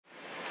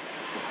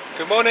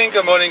Good morning,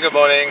 good morning, good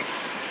morning.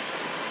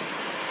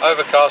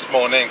 Overcast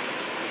morning.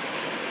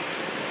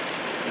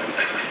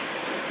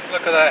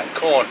 Look at that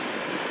corn.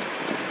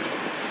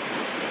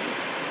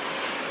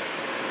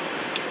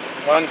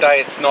 One day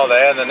it's not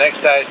there and the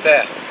next day it's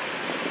there.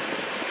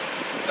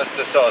 That's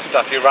the sort of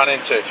stuff you run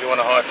into if you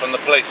want to hide from the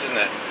police, isn't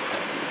it?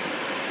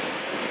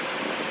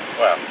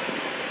 Well,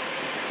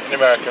 in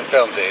American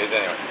films it is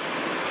anyway.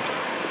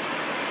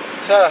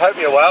 So I hope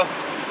you're well.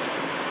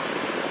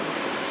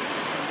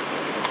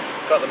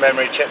 Got the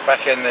memory chip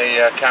back in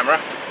the camera.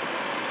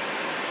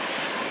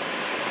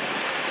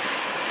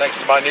 Thanks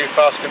to my new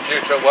fast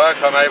computer at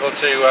work, I'm able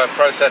to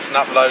process and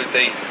upload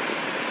the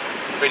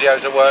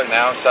videos at work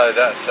now, so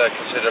that's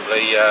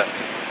considerably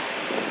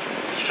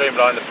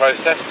streamlined the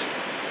process.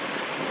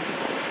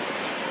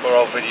 Poor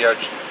old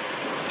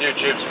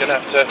YouTube's going to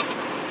have to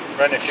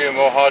rent a few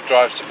more hard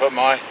drives to put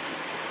my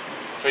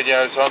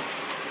videos on.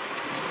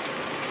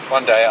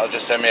 One day it'll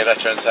just send me a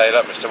letter and say,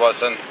 look Mr.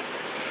 Watson,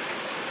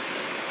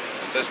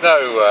 there's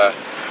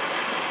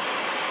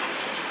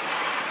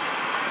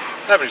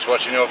nobody's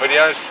watching your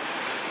videos.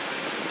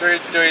 Do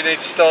we need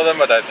to store them?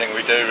 I don't think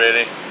we do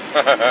really.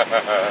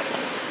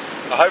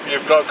 I hope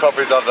you've got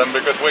copies of them,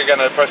 because we're going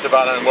to press a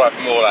button and wipe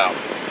them all out.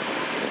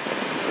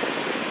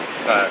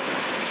 So,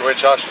 to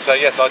which I should say,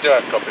 yes, I do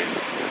have copies.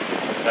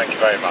 Thank you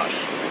very much.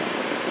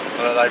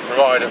 And that they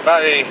provide a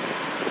very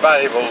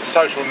valuable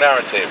social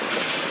narrative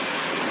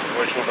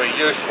which will be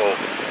useful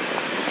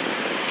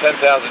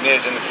 10,000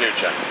 years in the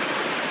future.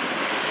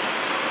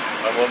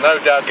 And will no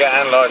doubt get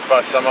analysed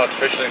by some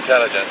artificial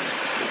intelligence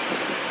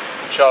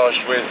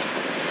charged with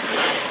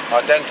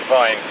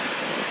identifying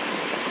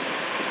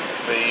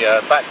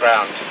the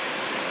background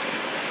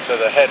to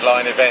the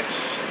headline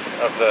events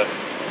of the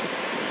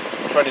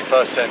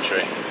 21st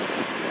century.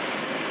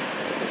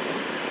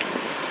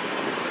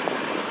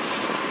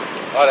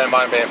 I don't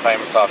mind being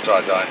famous after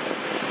I die.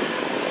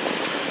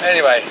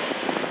 Anyway,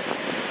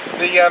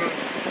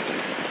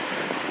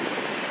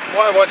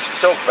 what I wanted to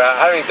talk about,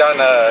 having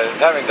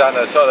done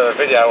a sort of a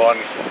video on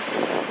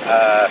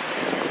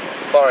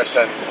Boris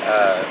and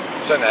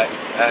Sunak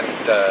and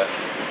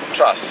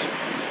Truss,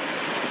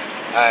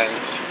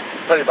 and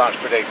pretty much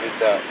predicted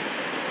that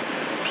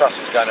Truss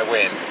is going to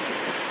win.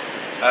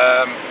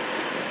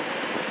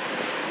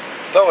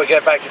 Thought we'd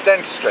get back to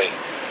dentistry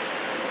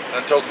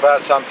and talk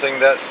about something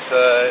that's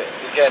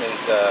again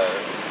is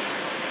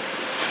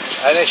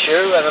an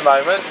issue at the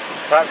moment,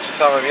 perhaps for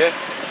some of you,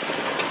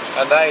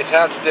 and that is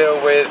how to deal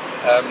with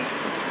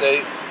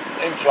the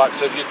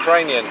influx of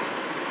Ukrainian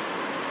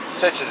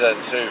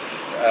citizens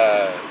who've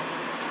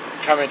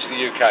come into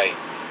the UK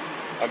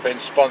and been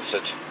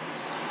sponsored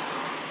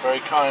very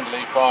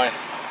kindly by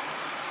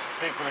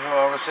people who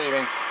are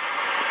receiving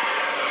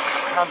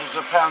hundreds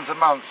of pounds a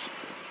month.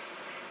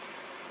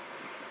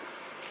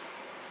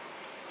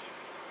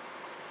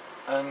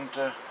 And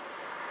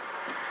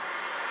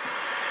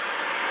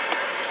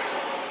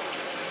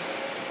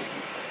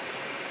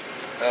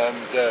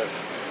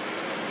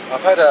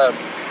I've had a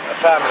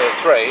family of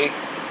three,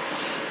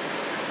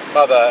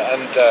 mother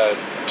and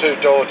two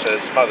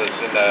daughters. Mother's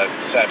in their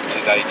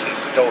 70s,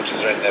 80s,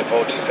 daughters are in their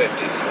 40s,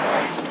 50s.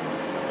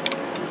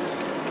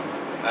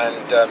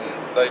 And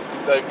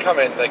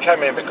they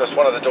came in because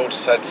one of the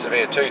daughters had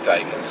severe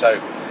toothache, and so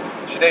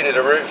she needed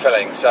a root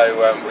filling, so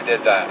we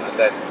did that. And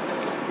then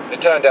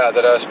it turned out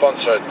that her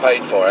sponsor had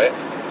paid for it.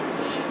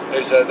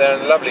 They're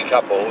a lovely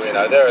couple, you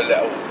know. They're a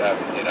little,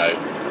 you know,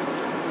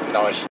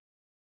 nice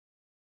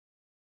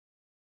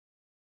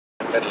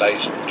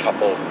middle-aged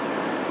couple,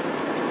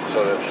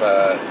 sort of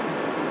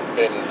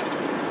been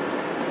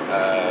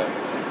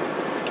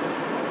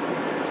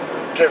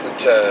driven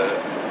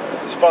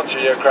to sponsor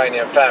a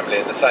Ukrainian family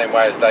in the same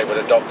way as they would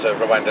adopt a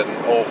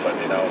Rwandan orphan,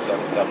 you know, or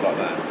some stuff like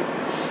that.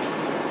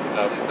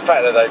 The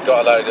fact that they've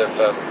got a load of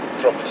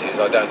properties,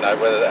 I don't know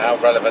how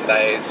relevant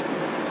that is.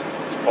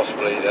 It's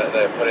possibly that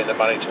they're putting the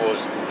money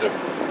towards the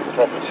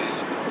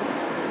properties.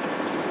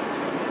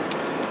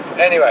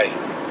 Anyway,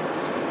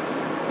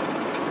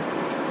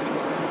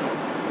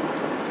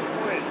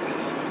 what is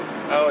this?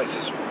 Oh,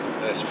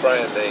 they're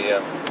spraying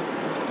the.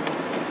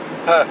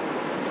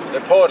 They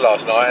poured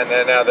last night,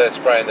 and now they're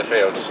spraying the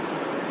fields.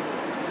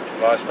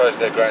 Well, I suppose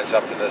they're growing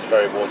something that's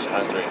very water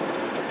hungry.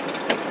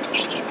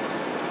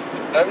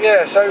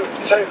 Yeah, so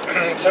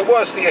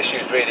what's the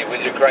issues really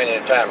with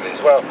Ukrainian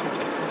families? Well,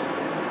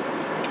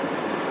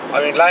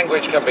 I mean,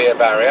 language can be a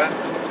barrier,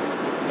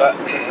 but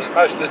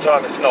most of the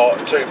time it's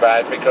not too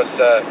bad, because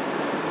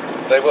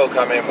they will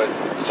come in with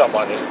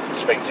someone who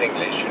speaks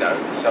English, you know,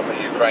 some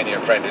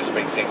Ukrainian friend who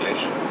speaks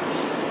English,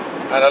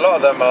 and a lot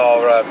of them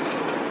are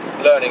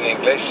learning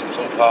English. It's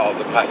all part of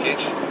the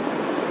package,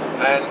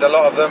 and a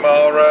lot of them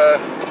are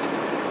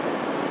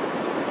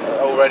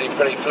already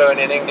pretty fluent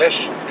in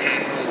English.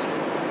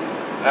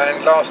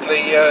 And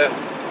lastly,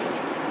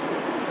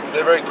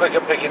 they're very quick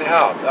at picking it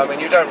up. I mean,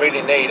 you don't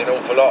really need an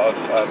awful lot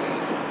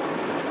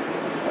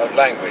of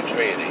language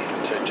really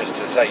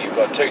to say you've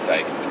got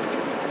toothache.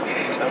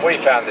 And we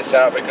found this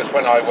out because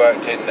when I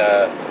worked in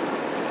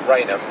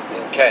Raynham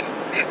in Kent,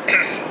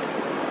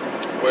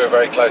 we were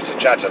very close to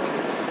Chatham,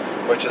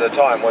 which at the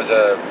time was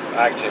a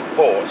active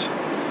port,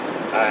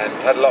 and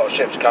had a lot of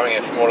ships coming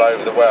in from all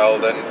over the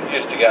world, and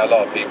used to get a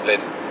lot of people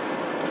in.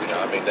 You know,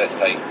 I mean, let's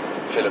say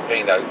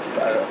Filipino,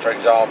 for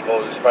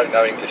example, who spoke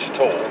no English at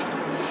all,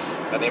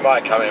 and he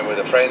might come in with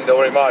a friend,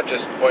 or he might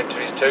just point to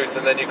his tooth,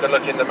 and then you can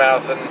look in the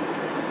mouth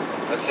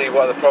and see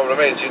what the problem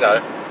is. You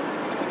know,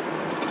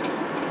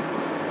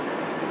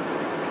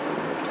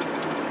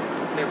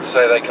 people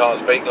say they can't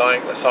speak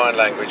sign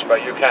language,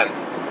 but you can.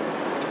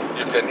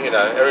 You can, you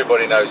know,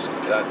 everybody knows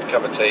a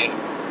cup of tea.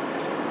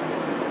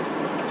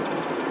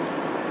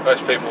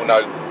 Most people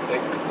know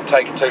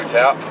take a tooth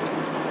out.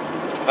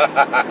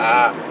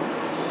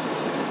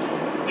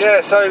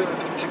 Yeah, so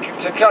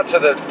to cut to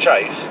the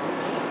chase,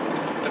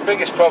 the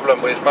biggest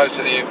problem with most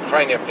of the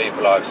Ukrainian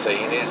people I've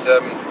seen is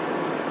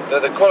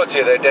that the quality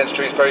of their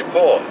dentistry is very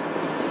poor.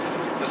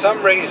 For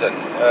some reason,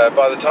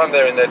 by the time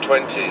they're in their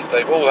 20s,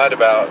 they've all had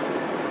about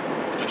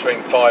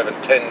between 5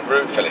 and 10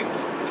 root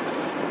fillings.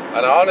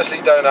 And I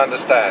honestly don't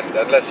understand,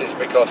 unless it's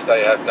because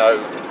they have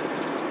no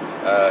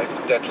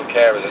dental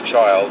care as a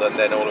child, and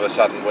then all of a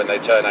sudden when they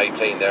turn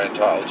 18 they're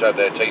entitled to have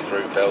their teeth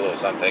root filled or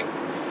something.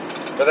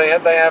 But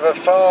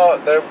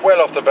they're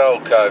well off the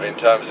bell curve in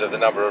terms of the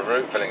number of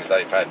root fillings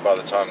they've had by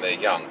the time they're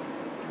young.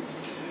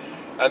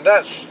 And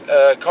that's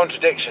a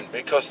contradiction,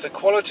 because the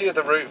quality of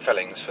the root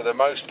fillings for the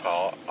most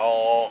part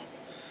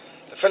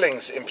the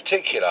fillings in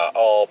particular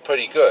are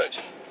pretty good.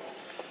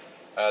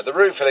 The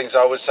root fillings,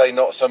 I would say,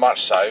 not so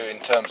much so in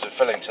terms of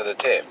filling to the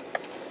tip.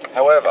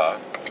 However,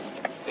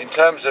 in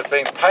terms of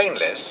being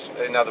painless,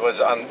 in other words,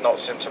 not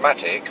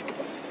symptomatic,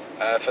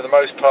 for the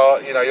most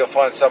part, you know, you'll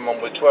find someone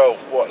with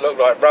 12 what look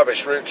like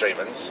rubbish root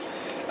treatments,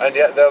 and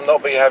yet they'll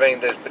not be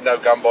there's been no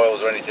gum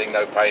boils or anything,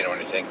 no pain or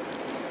anything.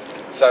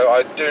 So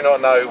I do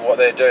not know what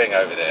they're doing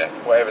over there.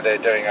 Whatever they're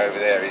doing over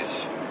there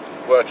is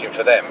working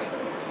for them.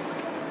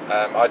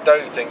 I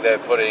don't think they're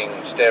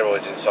putting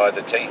steroids inside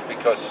the teeth,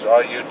 because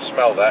you'd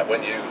smell that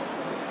when you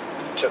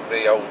took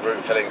the old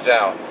root fillings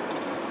out.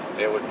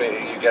 It would be,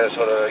 you get a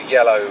sort of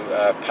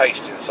yellow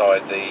paste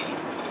inside the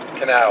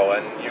canal,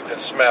 and you can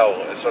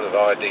smell a sort of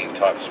iodine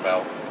type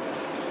smell.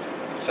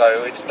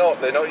 So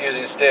they're not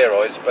using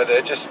steroids, but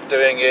they're just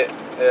doing it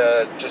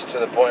just to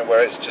the point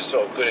where it's just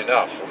sort of good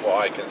enough from what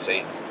I can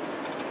see.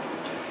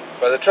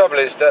 But the trouble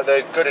is that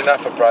the good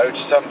enough approach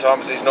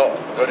sometimes is not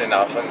good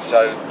enough, and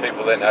so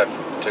people then have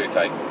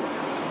toothache.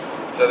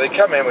 So they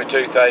come in with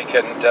toothache,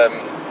 and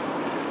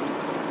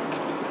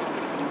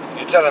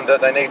you tell them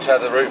that they need to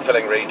have the root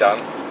filling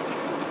redone,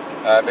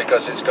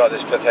 because it's got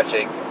this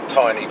pathetic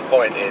tiny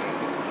point in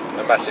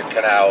a massive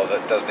canal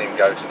that doesn't even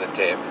go to the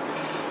tip.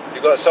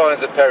 You've got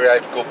signs of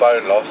periapical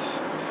bone loss,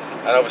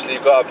 and obviously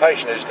you've got a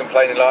patient who's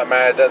complaining like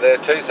mad that their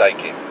tooth's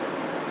aching.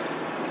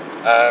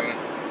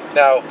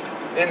 Now,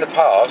 in the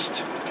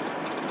past,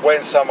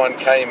 when someone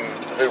came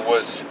who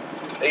was,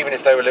 even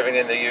if they were living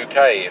in the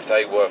UK, if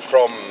they were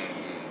from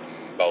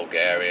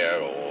Bulgaria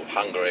or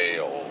Hungary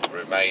or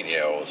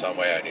Romania or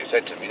somewhere, and you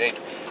said to them, you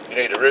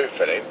need a root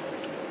filling,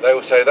 they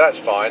will say, that's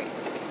fine,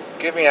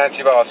 give me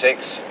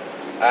antibiotics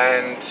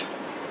and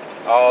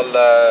I'll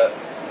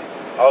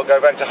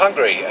go back to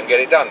Hungary and get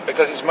it done,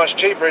 because it's much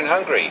cheaper in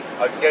Hungary.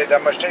 I can get it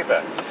done much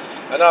cheaper.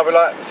 And I'll be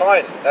like,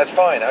 fine, that's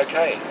fine,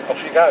 okay,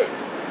 off you go.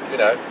 You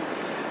know,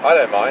 I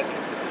don't mind.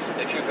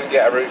 If you can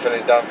get a root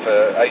filling done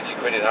for 80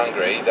 quid in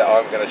Hungary that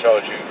I'm going to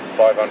charge you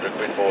 500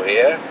 quid for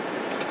here,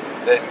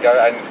 then go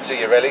and see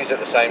your rellies at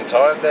the same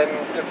time, then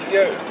good for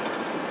you.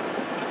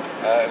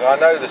 I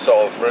know the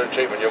sort of root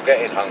treatment you'll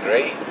get in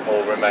Hungary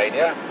or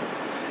Romania,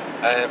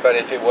 but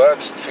if it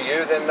works for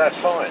you, then that's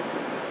fine.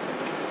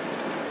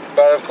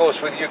 But of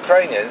course, with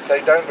Ukrainians, they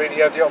don't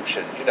really have the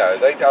option. You know,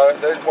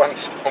 one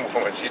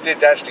woman, she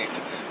did actually,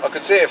 I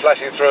could see it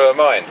flashing through her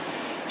mind.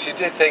 She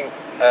did think,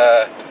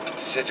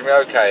 she said to me,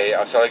 okay,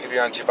 I said, I'll give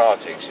you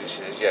antibiotics. She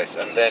said, yes.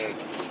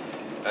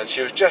 And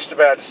she was just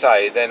about to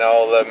say, then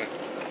I'll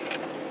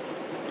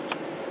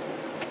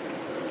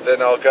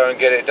go and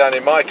get it done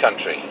in my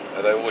country.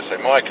 And they always say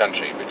my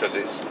country, because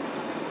it's,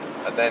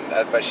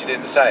 but she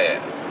didn't say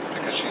it,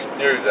 because she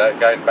knew that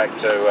going back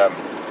to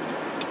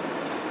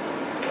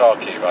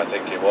Kharkiv, I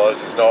think it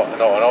was, is not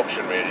an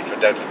option really for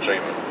dental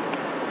treatment.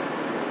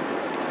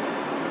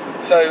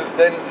 So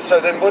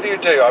then what do you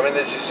do? I mean,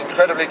 there's this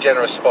incredibly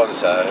generous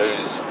sponsor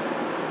who's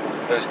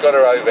got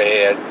her over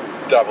here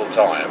double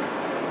time,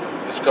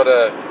 who's got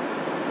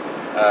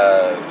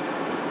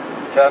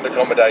found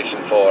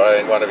accommodation for her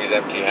in one of his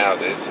empty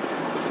houses,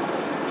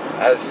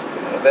 has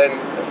then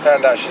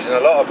found out she's in a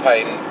lot of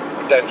pain,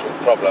 dental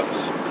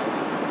problems,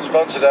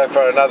 sponsored her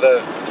for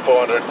another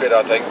 400 quid,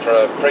 I think, for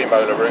a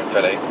premolar root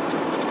filling,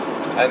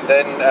 and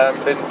then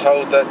been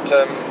told that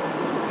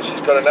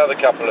she's got another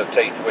couple of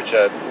teeth which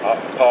are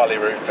partly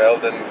root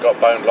filled and got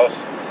bone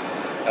loss,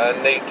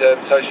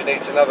 and so she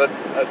needs a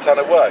ton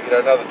of work, you know,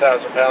 another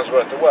 £1,000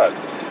 worth of work,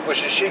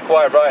 which, as she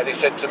quite rightly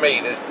said to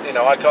me, you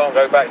know, I can't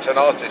go back to and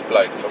ask this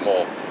bloke for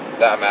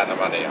that amount of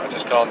money. I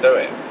just can't do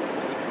it.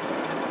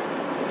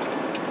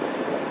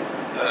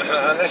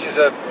 and this is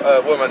a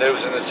woman who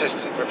was an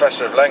assistant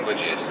professor of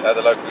languages at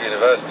the local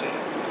university.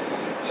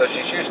 So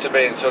she's used to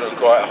being sort of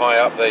quite high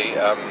up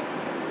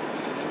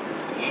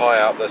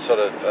the sort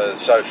of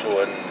social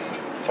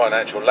and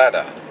financial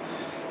ladder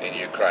in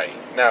Ukraine.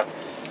 Now,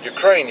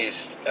 Ukraine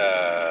is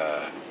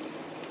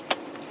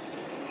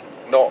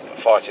not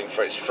fighting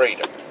for its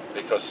freedom,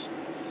 because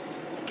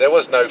there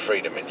was no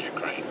freedom in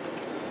Ukraine.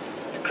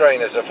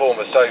 Ukraine, as a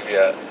former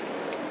Soviet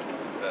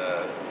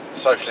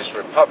socialist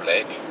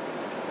republic,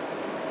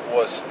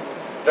 was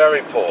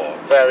very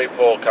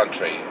poor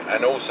country,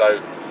 and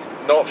also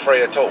not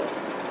free at all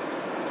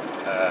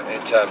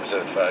in terms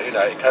of,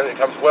 it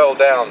comes well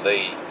down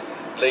the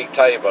league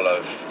table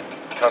of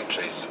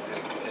countries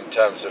in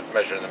terms of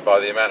measuring them by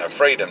the amount of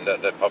freedom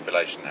that the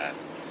population had.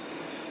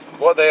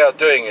 What they are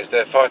doing is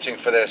they're fighting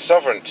for their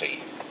sovereignty.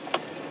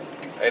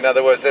 In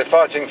other words, they're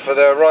fighting for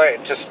their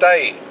right to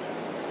stay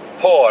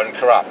poor and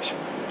corrupt.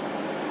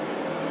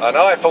 And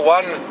I, for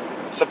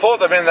one, support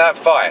them in that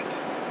fight.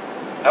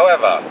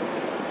 However,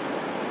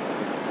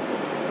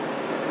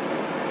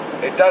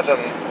 it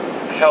doesn't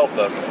help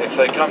them if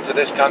they come to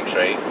this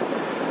country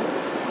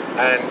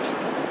and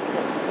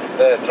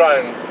they're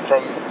thrown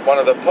from one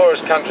of the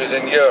poorest countries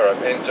in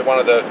Europe into one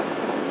of the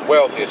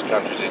wealthiest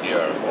countries in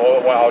Europe,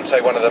 or I would say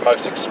one of the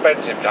most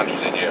expensive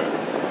countries in Europe.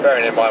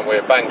 Bearing in mind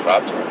we're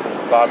bankrupt,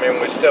 but I mean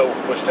we're still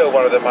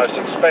one of the most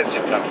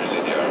expensive countries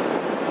in Europe.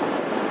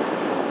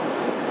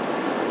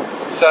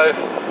 So,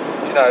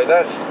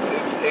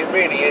 it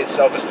really is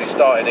obviously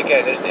starting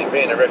again, isn't it?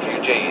 Being a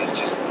refugee is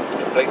just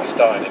completely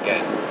starting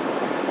again.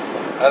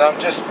 And I'm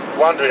just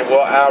wondering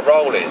what our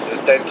role is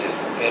as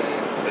dentists in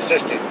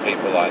assisting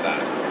people like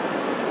that.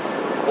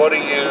 What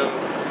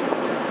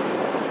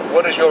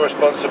is your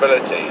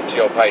responsibility to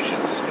your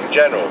patients in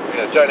general?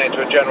 Turn it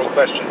into a general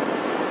question.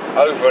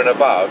 Over and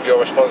above your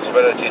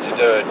responsibility to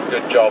do a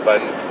good job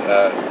and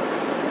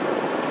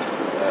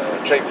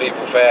treat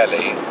people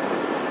fairly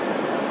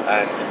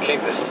and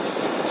keep the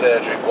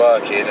surgery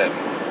working and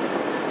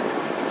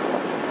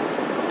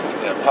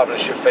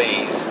publish your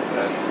fees,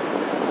 and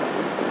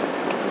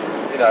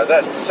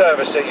that's the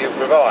service that you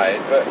provide.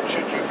 But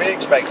should you be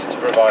expected to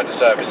provide a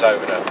service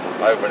over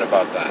and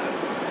above that?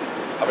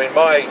 I mean,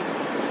 my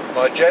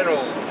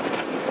general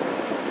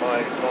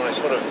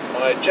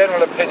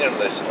opinion on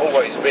this has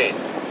always been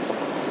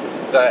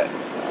that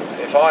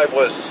if I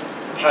was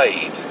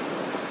paid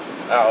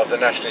out of the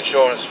National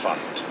Insurance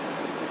Fund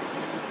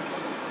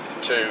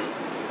to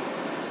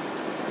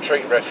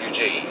treat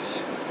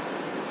refugees,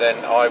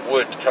 then I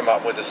would come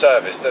up with a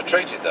service that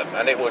treated them,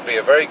 and it would be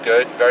a very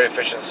good, very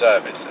efficient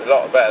service, a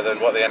lot better than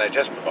what the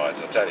NHS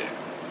provides, I'll tell you.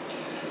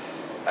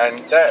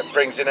 And that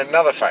brings in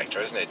another factor,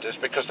 isn't it?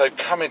 Just because they've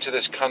come into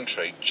this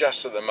country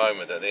just at the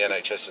moment that the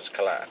NHS has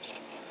collapsed.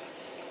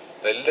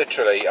 They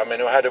literally, I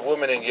had a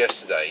woman in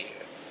yesterday,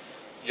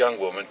 young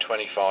woman,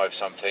 25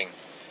 something,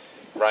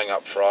 rang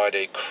up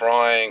Friday,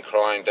 crying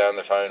down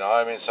the phone,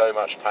 I'm in so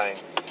much pain.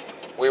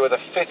 We were the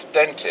 5th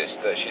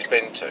dentist that she's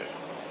been to,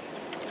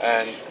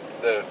 and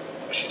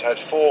she'd had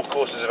 4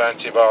 courses of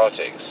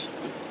antibiotics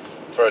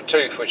for a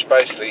tooth which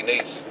basically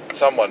needs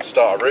someone to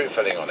start a root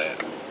filling on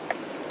it.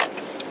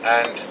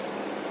 And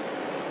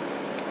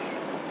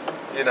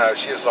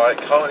she was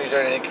like, can't you do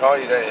anything?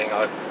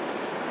 And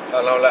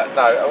I'm like,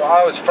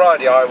 no.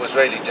 Friday I was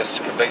really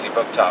just completely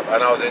booked up,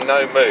 and I was in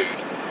no mood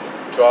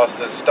to ask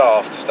the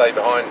staff to stay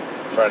behind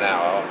for an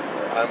hour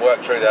and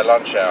work through their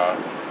lunch hour,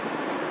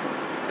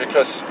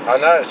 because I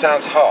know it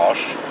sounds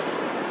harsh.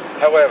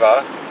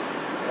 However,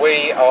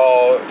 we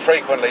are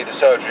frequently the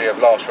surgery of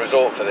last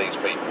resort for these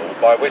people,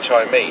 by which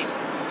I mean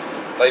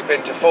they've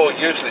been to 4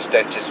 useless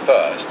dentists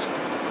first,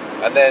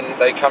 and then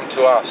they come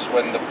to us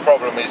when the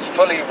problem is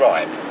fully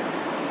ripe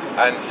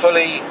and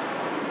fully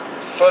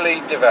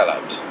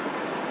developed,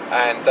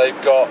 and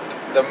they've got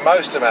the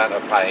most amount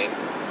of pain,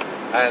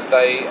 and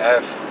they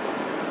have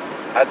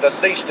had the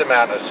least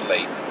amount of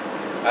sleep,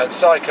 and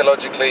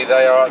psychologically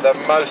they are the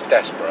most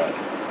desperate.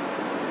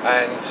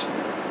 And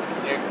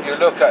you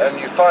look at and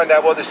you find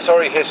out, well, this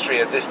sorry history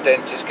of this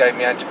dentist gave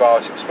me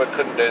antibiotics but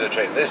couldn't do the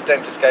treatment. This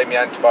dentist gave me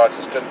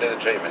antibiotics, couldn't do the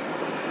treatment.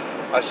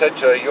 I said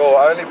to her, your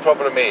only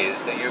problem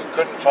is that you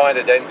couldn't find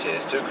a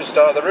dentist who could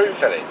start the root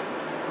filling.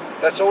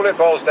 That's all it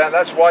boils down.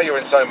 That's why you're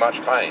in so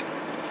much pain.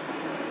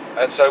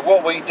 And so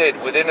what we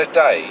did within a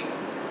day,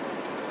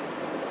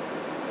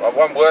 well,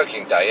 one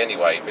working day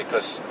anyway,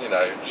 because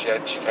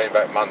she came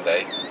back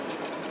Monday.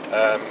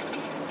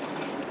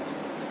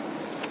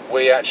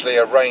 We actually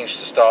arranged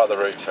to start the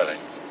root filling.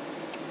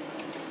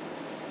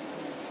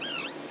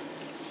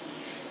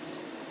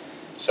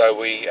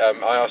 So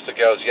I asked the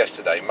girls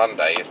yesterday,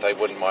 Monday, if they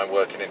wouldn't mind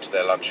working into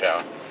their lunch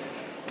hour,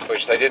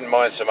 which they didn't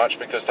mind so much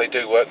because they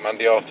do work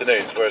Monday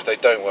afternoons, whereas they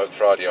don't work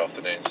Friday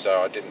afternoons,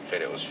 so I didn't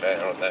feel it was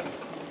fair on them.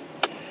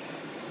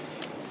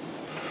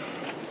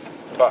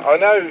 But I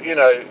know,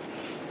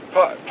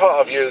 part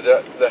of you,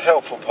 the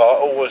helpful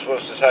part always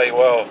was to say,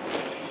 well,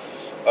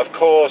 of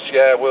course,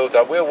 yeah, we'll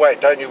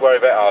wait, don't you worry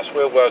about us,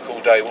 we'll work all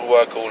day, we'll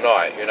work all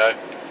night,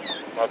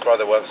 My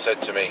brother once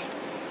said to me,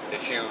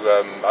 if you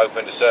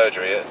opened a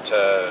surgery at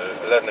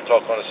 11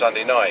 o'clock on a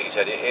Sunday night, he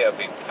said it'll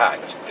be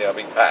packed. It'll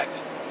be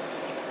packed.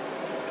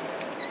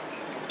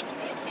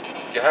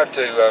 You have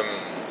to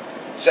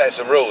set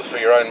some rules for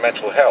your own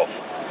mental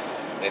health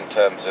in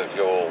terms of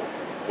your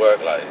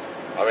workload.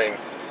 I mean,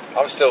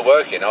 I'm still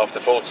working after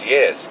 40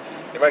 years.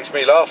 It makes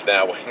me laugh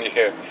now when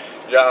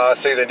I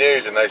see the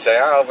news and they say,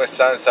 oh, Mr.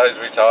 So-and-so's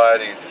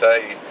retired, he's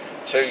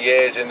 32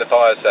 years in the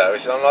fire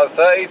service. And I'm like,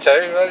 32?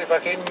 Only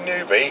fucking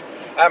newbie,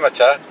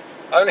 amateur,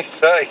 only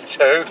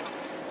 32,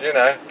 you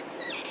know.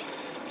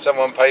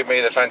 Someone paid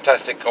me the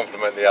fantastic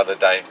compliment the other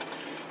day.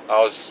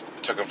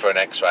 Took them for an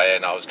x-ray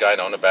and I was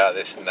going on about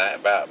this and that,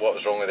 about what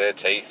was wrong with their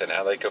teeth and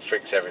how they could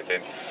fix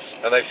everything.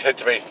 And they said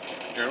to me,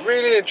 you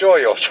really enjoy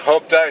your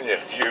job, don't you?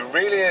 You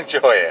really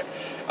enjoy it.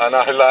 And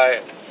I'm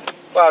like,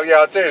 well, yeah,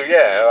 I do,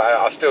 yeah,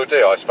 I still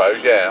do, I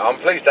suppose, yeah. I'm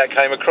pleased that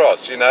came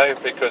across, you know,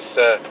 because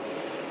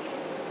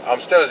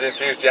I'm still as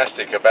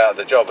enthusiastic about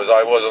the job as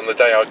I was on the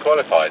day I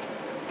qualified.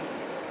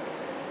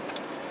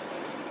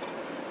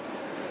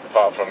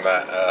 Apart from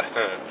that,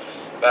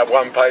 that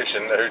one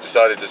patient who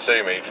decided to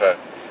sue me for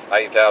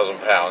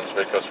 £8,000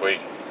 because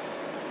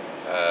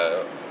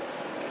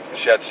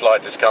she had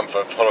slight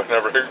discomfort following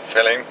a root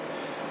filling.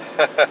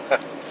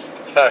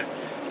 So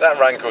that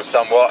rankles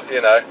somewhat,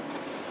 you know.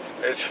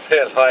 It's a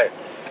bit like,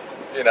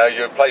 you know,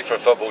 you play for a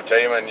football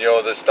team and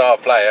you're the star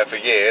player for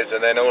years,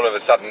 and then all of a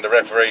sudden the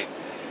referee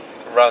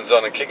runs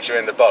on and kicks you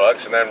in the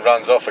bollocks and then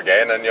runs off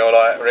again, and you're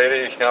like,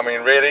 really? I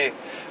mean, really?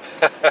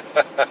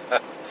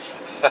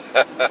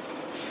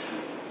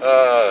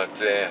 Oh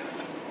dear.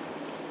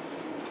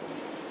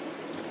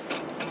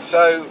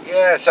 So,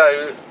 yeah,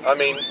 so, I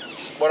mean,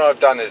 what I've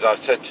done is I've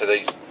said to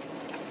these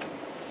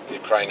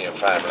Ukrainian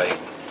family,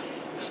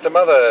 because the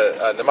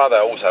mother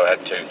also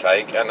had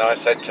toothache, and I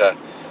said to her,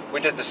 we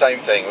did the same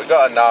thing. We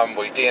got a numb,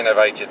 we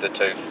de-innervated the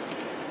tooth.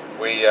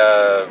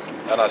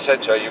 And I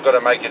said to her, you've got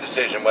to make a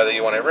decision whether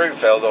you want it root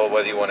filled or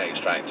whether you want it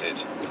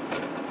extracted.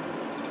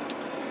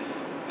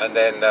 And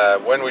then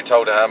when we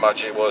told her how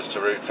much it was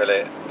to root fill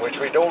it, which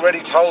we'd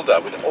already told her,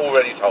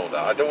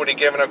 I'd already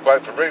given her a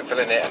quote for root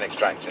filling it and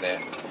extracting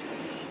it.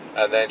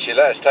 And then she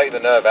let us take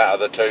the nerve out of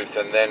the tooth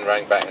and then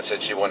rang back and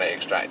said she wanted it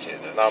extracted.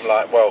 And I'm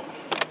like, well,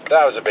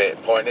 that was a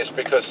bit pointless,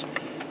 because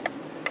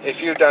if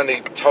you'd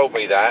only told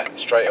me that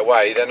straight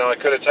away, then I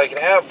could have taken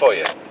it out for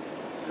you.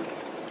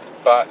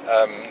 But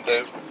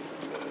the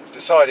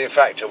deciding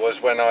factor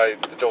was when the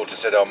daughter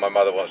said, oh, my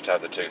mother wants to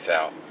have the tooth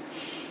out.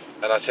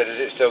 And I said, is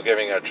it still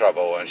giving her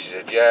trouble? And she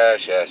said,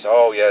 yes,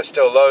 oh yeah,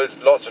 still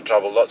lots of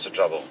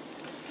trouble.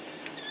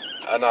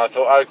 And I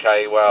thought,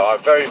 okay, well, I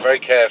very, very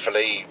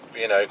carefully,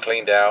 you know,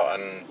 cleaned out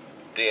and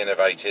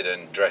de-innervated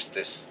and dressed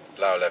this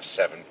lower left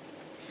 7.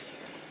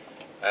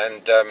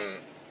 And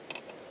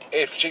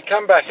if she'd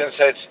come back and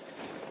said,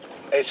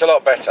 it's a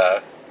lot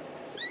better,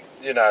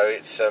 you know,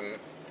 it's,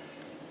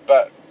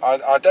 but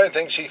I don't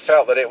think she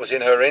felt that it was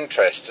in her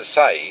interest to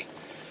say,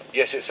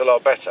 yes, it's a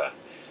lot better.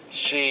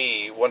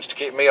 She wants to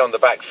keep me on the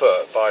back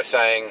foot by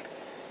saying,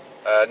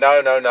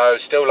 no,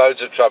 still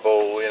loads of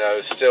trouble, you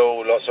know,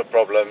 still lots of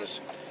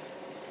problems.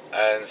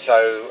 And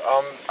so,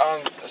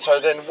 so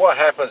then what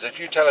happens if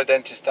you tell a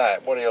dentist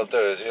that? What he'll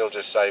do is he'll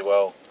just say,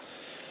 well,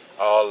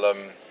 I'll,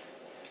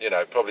 you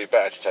know, probably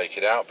better to take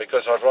it out,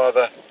 because I'd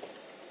rather,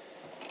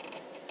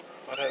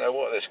 I don't know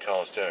what this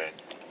car's doing.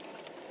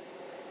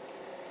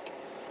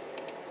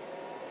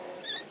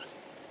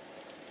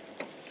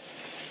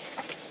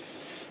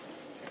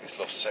 It's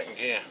lost second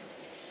gear.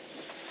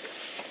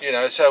 You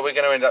know, so we're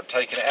going to end up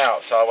taking it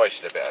out, so I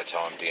wasted a bit of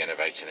time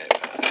de-innervating it.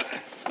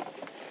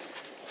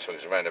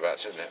 Swings and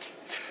roundabouts, isn't it?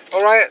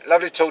 Alright,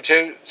 lovely to talk to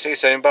you. See you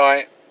soon,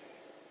 bye.